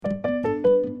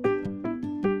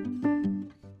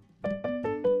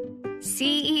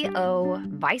CEO,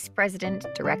 vice president,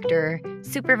 director,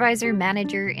 supervisor,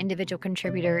 manager, individual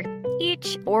contributor,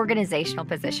 each organizational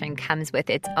position comes with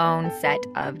its own set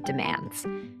of demands.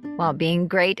 While being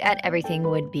great at everything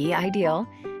would be ideal,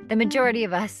 the majority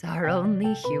of us are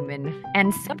only human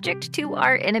and subject to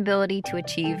our inability to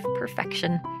achieve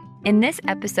perfection. In this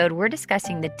episode, we're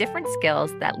discussing the different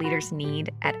skills that leaders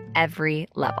need at every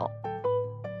level.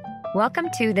 Welcome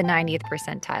to the 90th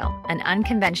Percentile, an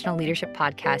unconventional leadership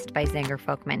podcast by Zenger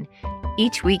Folkman.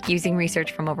 Each week, using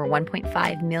research from over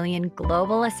 1.5 million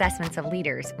global assessments of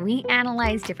leaders, we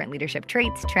analyze different leadership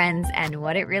traits, trends, and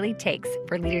what it really takes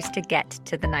for leaders to get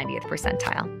to the 90th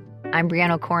percentile. I'm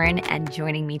Brianna Corin, and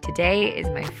joining me today is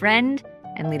my friend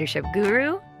and leadership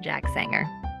guru, Jack Zenger.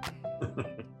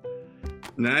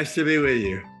 Nice to be with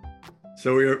you.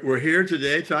 So we're here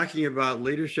today talking about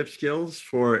leadership skills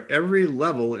for every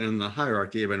level in the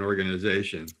hierarchy of an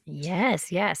organization.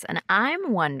 Yes. And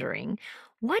I'm wondering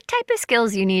what type of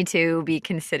skills you need to be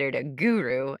considered a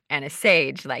guru and a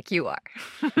sage like you are.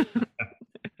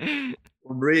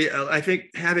 Well, Bree, I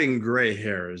think having gray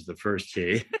hair is the first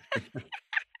key.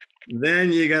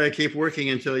 Then you got to keep working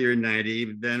until you're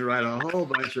 90, then write a whole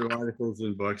bunch of articles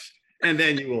and books, and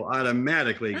then you will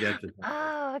automatically get to that.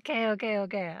 Oh,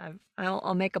 okay.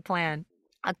 I'll make a plan.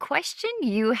 A question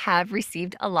you have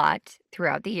received a lot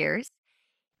throughout the years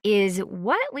is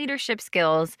what leadership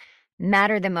skills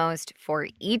matter the most for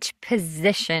each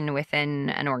position within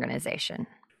an organization?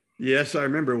 Yes, I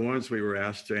remember once we were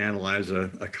asked to analyze a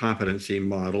competency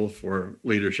model for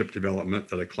leadership development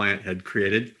that a client had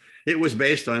created. It was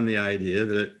based on the idea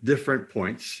that at different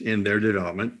points in their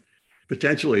development,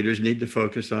 potential leaders need to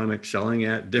focus on excelling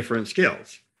at different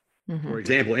skills. For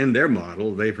example, in their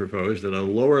model, they proposed that a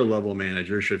lower level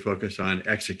manager should focus on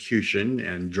execution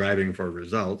and driving for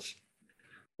results,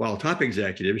 while top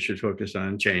executives should focus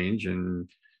on change and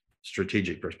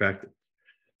strategic perspective.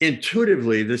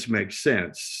 Intuitively, this makes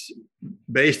sense,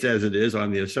 based as it is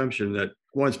on the assumption that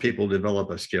once people develop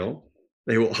a skill,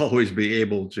 they will always be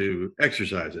able to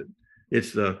exercise it.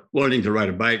 It's the learning to ride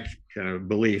a bike kind of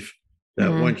belief that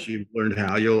once you've learned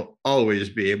how, you'll always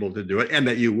be able to do it and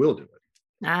that you will do it.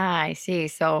 I see.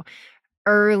 So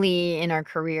early in our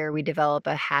career, we develop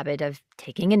a habit of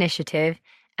taking initiative,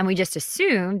 and we just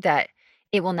assume that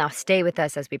it will now stay with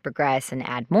us as we progress and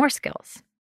add more skills.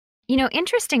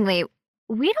 Interestingly,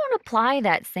 we don't apply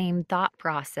that same thought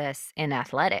process in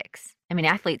athletics.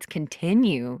 Athletes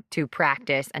continue to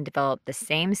practice and develop the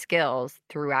same skills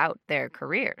throughout their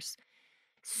careers.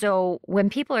 So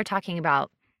when people are talking about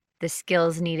the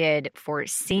skills needed for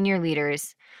senior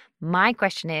leaders, my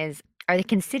question is, are they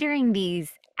considering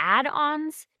these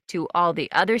add-ons to all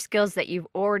the other skills that you've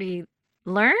already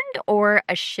learned, or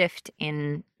a shift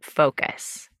in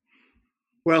focus?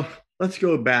 Well, let's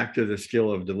go back to the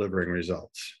skill of delivering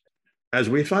results. As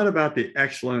we thought about the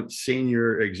excellent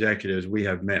senior executives we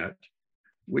have met,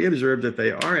 we observed that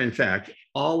they are, in fact,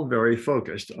 all very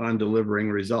focused on delivering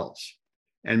results.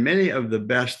 And many of the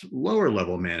best lower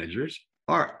level managers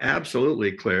are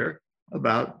absolutely clear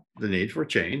about the need for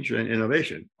change and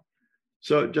innovation.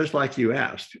 So just like you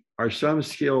asked, are some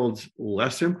skills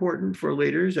less important for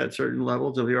leaders at certain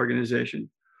levels of the organization?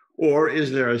 Or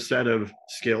is there a set of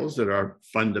skills that are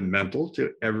fundamental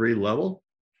to every level?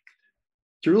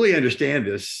 To really understand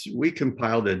this, we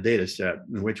compiled a data set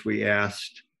in which we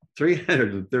asked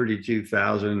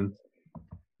 332,000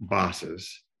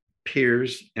 bosses,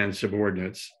 peers, and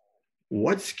subordinates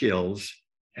what skills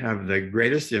have the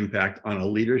greatest impact on a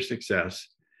leader's success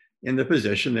in the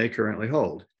position they currently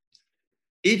hold.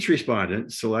 Each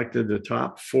respondent selected the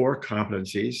top 4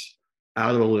 competencies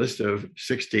out of a list of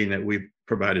 16 that we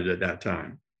provided at that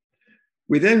time.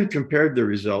 We then compared the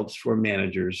results for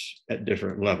managers at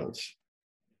different levels.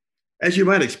 As you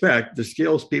might expect, the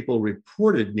skills people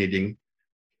reported needing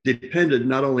depended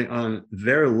not only on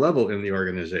their level in the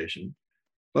organization,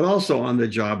 but also on the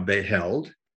job they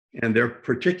held and their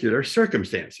particular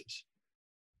circumstances.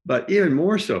 But even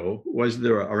more so was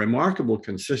there a remarkable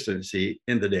consistency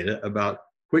in the data about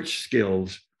which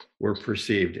skills were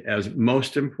perceived as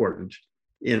most important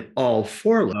in all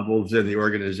 4 levels in the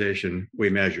organization we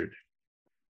measured.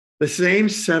 The same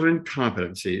 7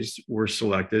 competencies were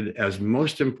selected as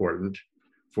most important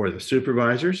for the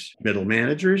supervisors, middle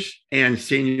managers, and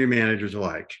senior managers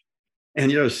alike.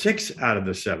 And 6 out of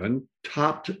the 7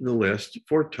 topped the list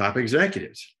for top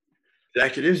executives.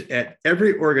 Executives at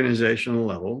every organizational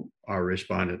level, our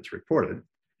respondents reported,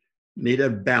 need a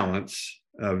balance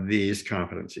of these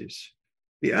competencies.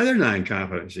 The other 9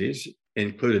 competencies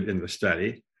included in the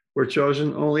study were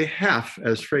chosen only half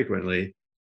as frequently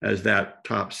as that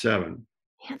top 7.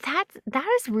 Yeah, that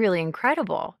is really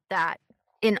incredible that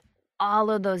in all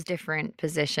of those different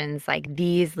positions, like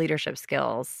these leadership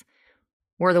skills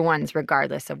were the ones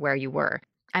regardless of where you were.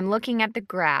 I'm looking at the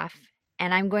graph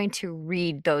and I'm going to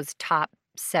read those top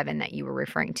 7 that you were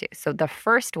referring to. So the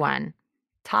first one,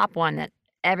 top one that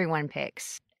everyone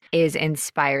picks, is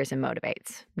inspires and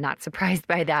motivates. Not surprised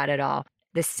by that at all.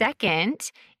 The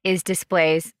second is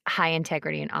displays high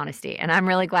integrity and honesty. And I'm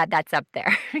really glad that's up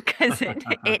there because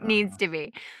it needs to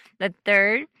be. The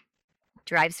third,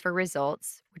 drives for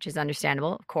results, which is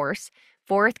understandable, of course.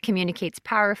 Fourth, communicates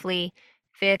powerfully.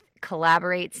 Fifth,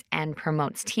 collaborates and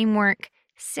promotes teamwork.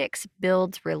 6,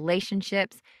 builds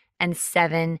relationships. And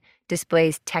 7,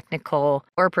 displays technical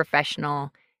or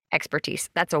professional expertise.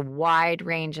 That's a wide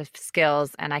range of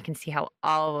skills, and I can see how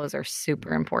all of those are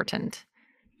super important.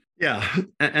 Yeah,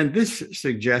 and this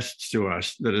suggests to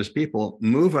us that as people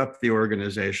move up the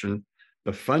organization,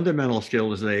 the fundamental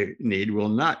skills they need will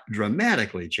not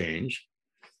dramatically change.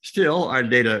 Still, our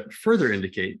data further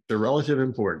indicate the relative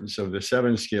importance of the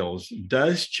 7 skills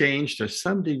does change to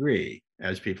some degree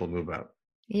as people move up.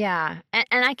 Yeah, and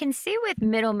I can see with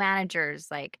middle managers,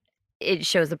 like, it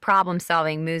shows the problem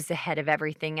solving moves ahead of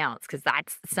everything else because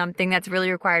that's something that's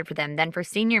really required for them. Then for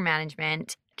senior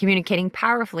management, communicating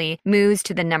powerfully moves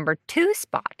to the number 2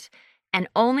 spot. And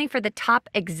only for the top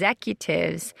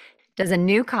executives does a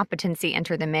new competency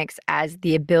enter the mix as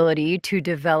the ability to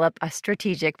develop a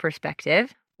strategic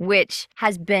perspective, which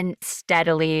has been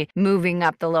steadily moving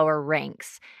up the lower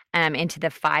ranks into the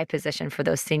 5 position for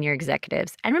those senior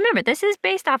executives. And remember, this is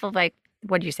based off of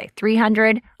what did you say,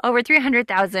 over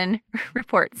 300,000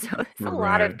 reports. So it's a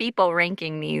lot of people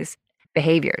ranking these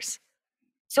behaviors.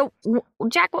 So,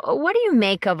 Jack, what do you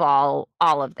make of all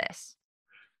of this?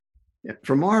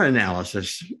 From our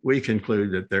analysis, we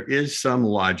conclude that there is some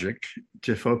logic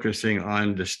to focusing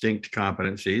on distinct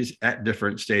competencies at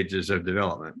different stages of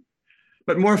development.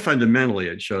 But more fundamentally,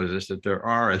 it shows us that there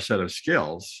are a set of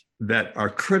skills that are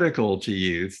critical to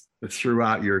youth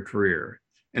throughout your career.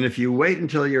 And if you wait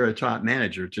until you're a top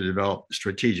manager to develop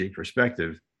strategic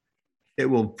perspective, it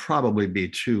will probably be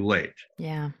too late.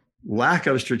 Yeah. Lack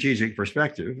of strategic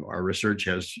perspective, our research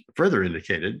has further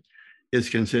indicated, is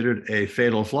considered a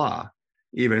fatal flaw,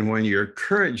 even when your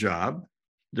current job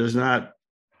does not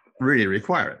really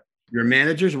require it. Your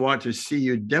managers want to see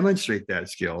you demonstrate that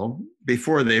skill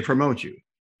before they promote you.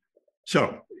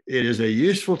 So it is a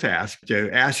useful task to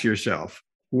ask yourself,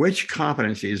 which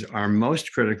competencies are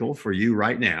most critical for you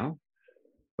right now?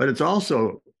 But it's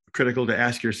also critical to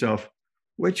ask yourself,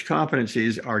 which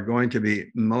competencies are going to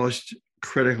be most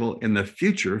critical in the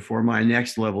future for my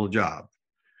next level job?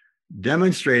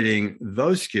 Demonstrating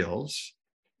those skills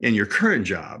in your current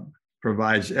job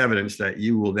provides evidence that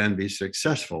you will then be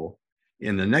successful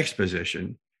in the next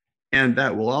position. And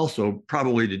that will also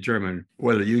probably determine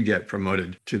whether you get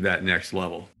promoted to that next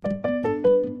level.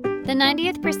 The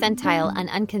 90th Percentile, an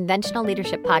Unconventional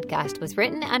Leadership podcast, was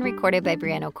written and recorded by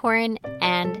Brianna Corin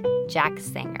and Jack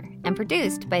Sanger and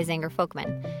produced by Zenger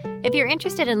Folkman. If you're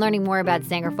interested in learning more about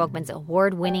Zenger Folkman's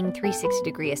award-winning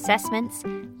 360-degree assessments,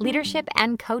 leadership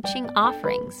and coaching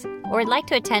offerings, or would like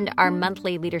to attend our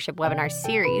monthly leadership webinar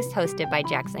series hosted by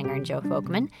Jack Sanger and Joe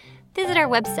Folkman, visit our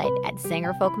website at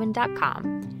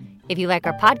zengerfolkman.com. If you like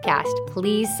our podcast,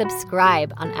 please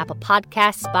subscribe on Apple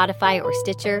Podcasts, Spotify, or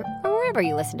Stitcher, or wherever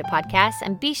you listen to podcasts,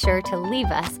 and be sure to leave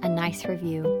us a nice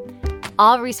review.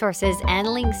 All resources and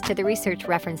links to the research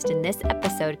referenced in this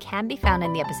episode can be found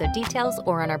in the episode details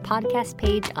or on our podcast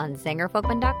page on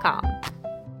zengerfolkman.com.